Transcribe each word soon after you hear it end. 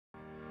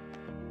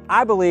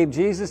I believe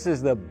Jesus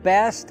is the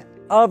best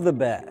of the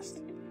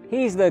best.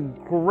 He's the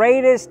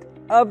greatest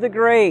of the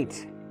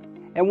great.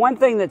 And one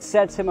thing that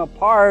sets him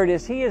apart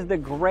is he is the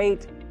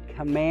great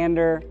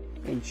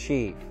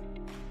commander-in-chief.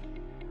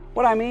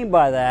 What I mean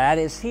by that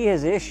is he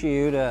has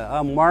issued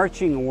a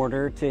marching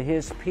order to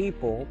his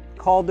people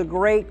called the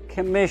Great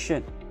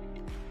Commission.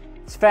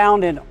 It's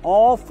found in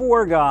all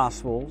four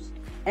Gospels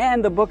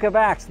and the book of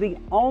Acts. The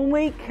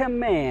only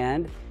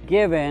command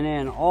given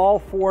in all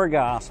four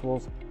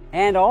Gospels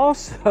and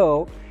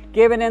also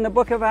given in the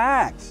book of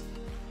Acts.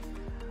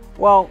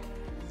 Well,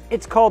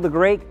 it's called the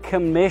Great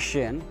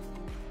Commission.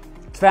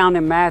 It's found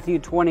in Matthew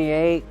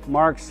 28,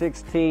 Mark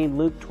 16,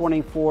 Luke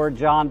 24,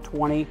 John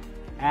 20,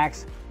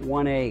 Acts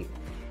 1:8.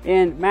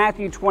 In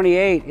Matthew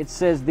 28, it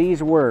says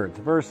these words,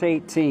 verse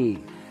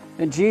 18.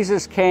 Then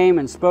Jesus came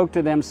and spoke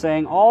to them,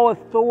 saying, all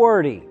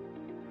authority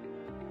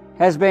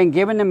has been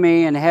given to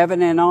me in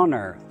heaven and on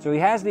earth. So he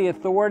has the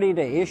authority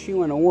to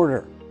issue an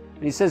order.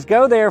 And he says,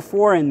 go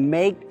therefore and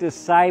make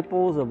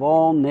disciples of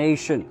all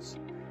nations,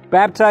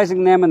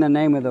 baptizing them in the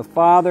name of the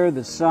Father,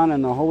 the Son,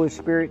 and the Holy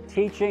Spirit,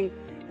 teaching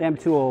them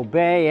to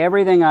obey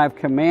everything I've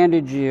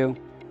commanded you.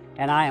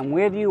 And I am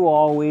with you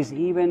always,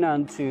 even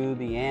unto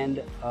the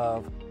end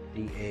of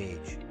the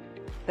age.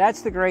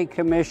 That's the Great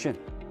Commission.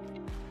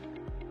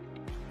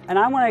 And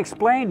I want to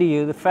explain to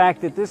you the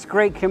fact that this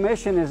Great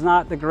Commission is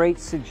not the Great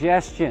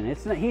Suggestion.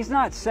 He's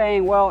not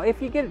saying, well,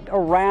 if you get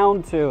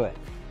around to it,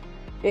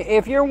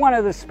 if you're one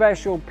of the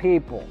special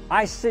people,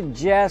 I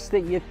suggest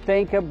that you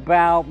think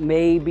about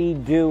maybe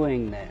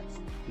doing this.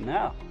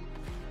 No,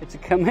 it's a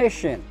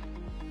commission.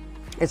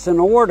 It's an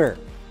order.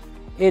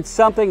 It's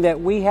something that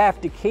we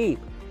have to keep.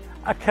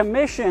 A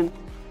commission,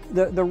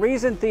 the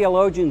reason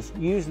theologians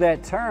use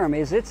that term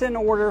is it's an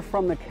order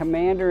from the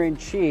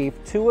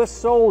commander-in-chief to a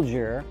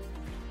soldier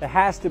that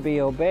has to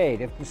be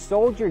obeyed. If the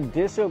soldier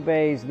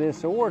disobeys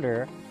this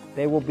order,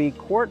 they will be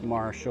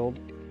court-martialed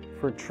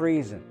for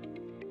treason.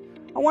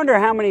 I wonder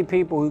how many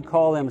people who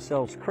call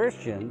themselves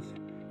Christians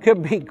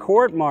could be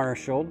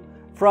court-martialed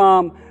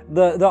from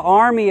the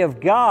army of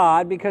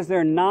God because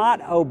they're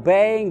not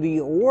obeying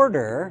the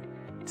order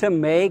to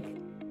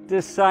make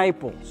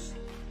disciples.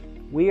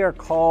 We are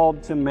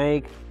called to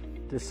make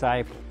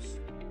disciples.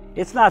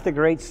 It's not the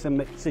Great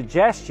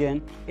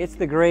Suggestion, it's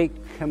the Great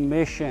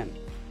Commission.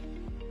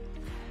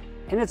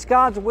 And it's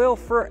God's will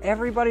for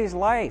everybody's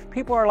life.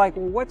 People are like,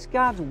 well, what's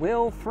God's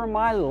will for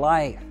my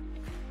life?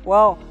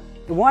 Well,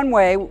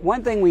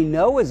 one thing we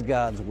know is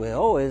God's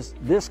will is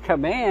this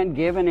command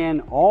given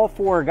in all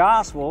four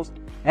Gospels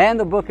and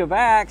the book of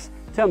Acts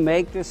to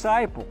make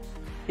disciples.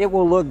 It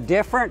will look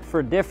different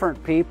for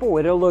different people.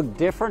 It'll look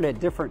different at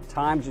different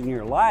times in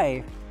your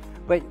life.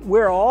 But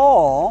we're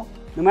all,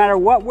 no matter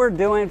what we're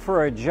doing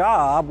for a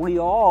job, we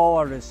all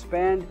are to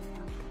spend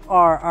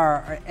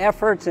our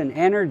efforts and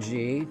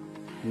energy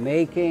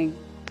making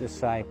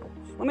disciples.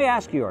 Let me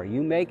ask you, are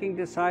you making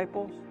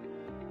disciples?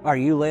 Are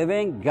you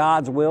living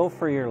God's will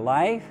for your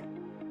life?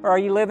 Or are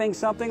you living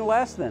something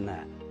less than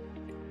that?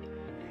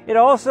 It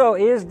also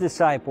is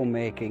disciple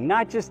making,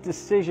 not just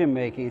decision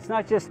making. It's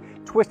not just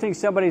twisting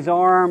somebody's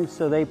arm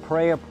so they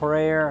pray a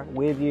prayer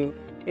with you.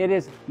 It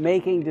is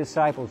making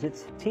disciples.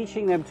 It's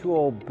teaching them to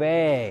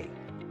obey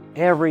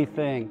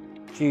everything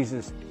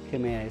Jesus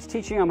commanded. It's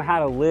teaching them how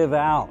to live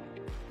out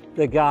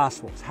the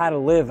Gospels, how to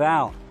live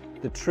out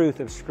the truth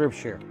of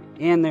Scripture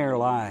in their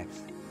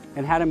lives,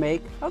 and how to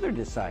make other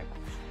disciples.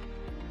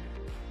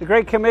 The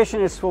Great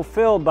Commission is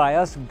fulfilled by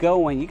us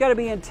going. You got to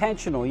be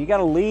intentional. You got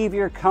to leave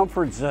your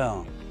comfort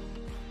zone.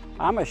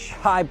 I'm a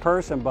shy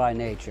person by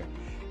nature.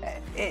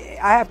 I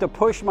have to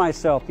push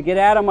myself to get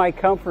out of my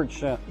comfort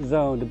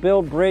zone, to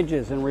build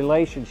bridges and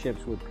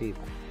relationships with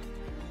people.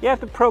 You have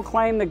to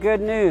proclaim the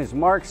good news.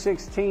 Mark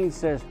 16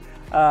 says,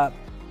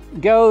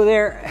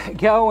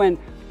 go and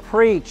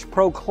preach,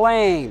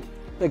 proclaim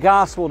the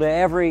gospel to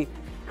every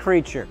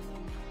creature.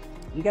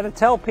 You got to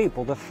tell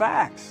people the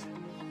facts.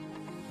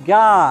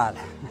 God,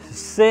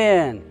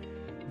 sin,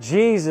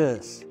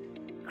 Jesus,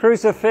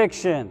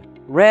 crucifixion,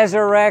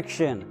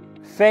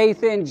 resurrection,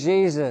 faith in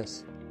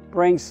Jesus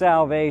brings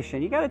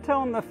salvation. You got to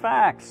tell them the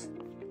facts.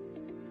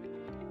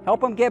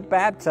 Help them get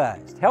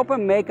baptized. Help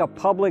them make a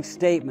public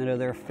statement of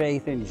their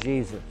faith in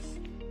Jesus.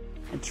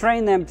 And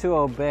train them to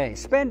obey.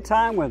 Spend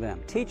time with them.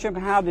 Teach them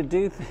how to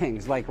do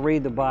things like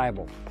read the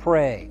Bible,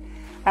 pray,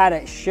 how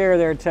to share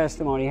their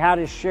testimony, how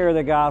to share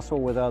the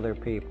gospel with other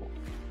people.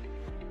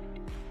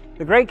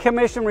 The Great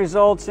Commission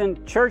results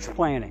in church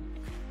planting.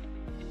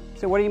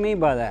 So what do you mean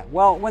by that?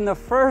 Well, when the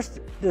first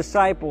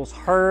disciples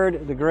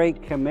heard the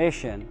Great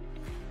Commission,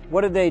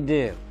 what did they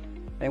do?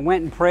 They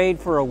went and prayed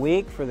for a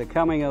week for the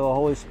coming of the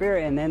Holy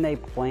Spirit, and then they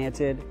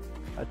planted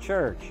a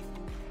church.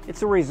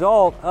 It's a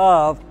result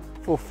of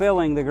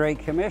fulfilling the Great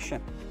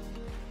Commission.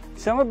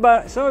 Some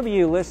of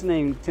you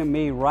listening to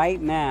me right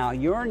now,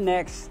 your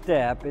next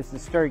step is to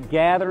start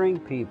gathering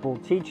people,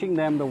 teaching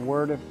them the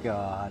Word of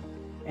God,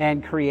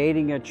 and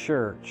creating a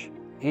church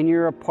in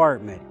your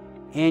apartment,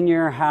 in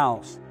your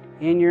house,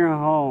 in your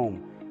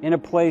home, in a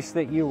place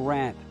that you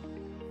rent.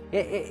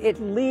 It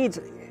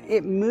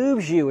it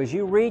moves you. As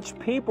you reach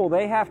people,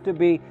 they have to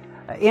be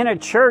in a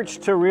church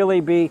to really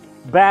be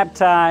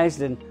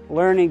baptized and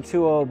learning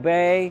to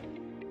obey.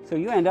 So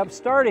you end up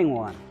starting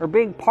one or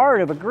being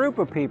part of a group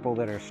of people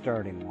that are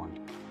starting one.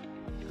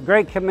 The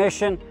Great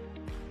Commission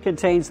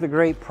contains the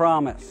great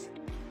promise.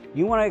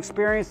 You want to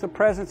experience the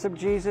presence of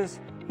Jesus?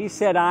 He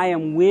said, I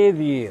am with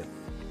you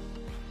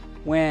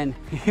when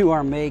you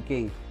are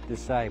making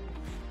disciples.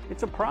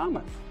 It's a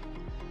promise.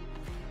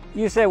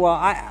 You say, well,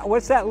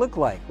 what's that look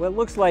like? Well, it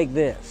looks like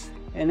this.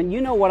 And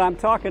you know what I'm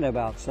talking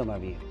about, some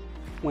of you.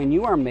 When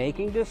you are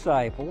making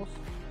disciples,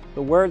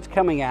 the words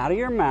coming out of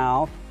your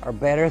mouth are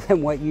better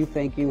than what you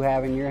think you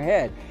have in your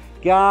head.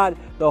 God,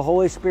 the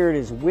Holy Spirit,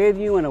 is with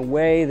you in a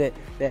way that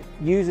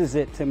uses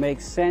it to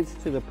make sense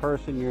to the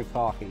person you're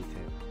talking to.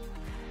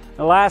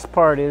 The last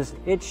part is,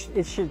 it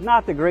should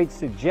not the great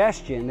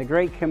suggestion. The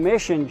Great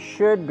Commission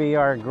should be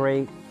our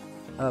great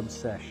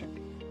obsession.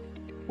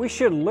 We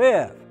should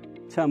live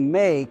to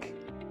make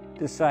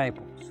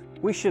disciples.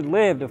 We should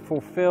live to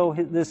fulfill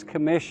this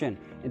commission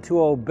and to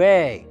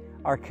obey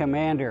our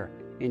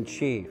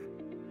Commander-in-Chief.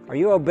 Are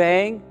you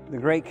obeying the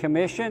Great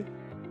Commission?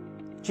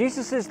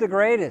 Jesus is the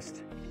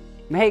greatest.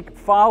 Make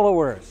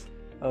followers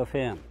of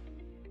Him.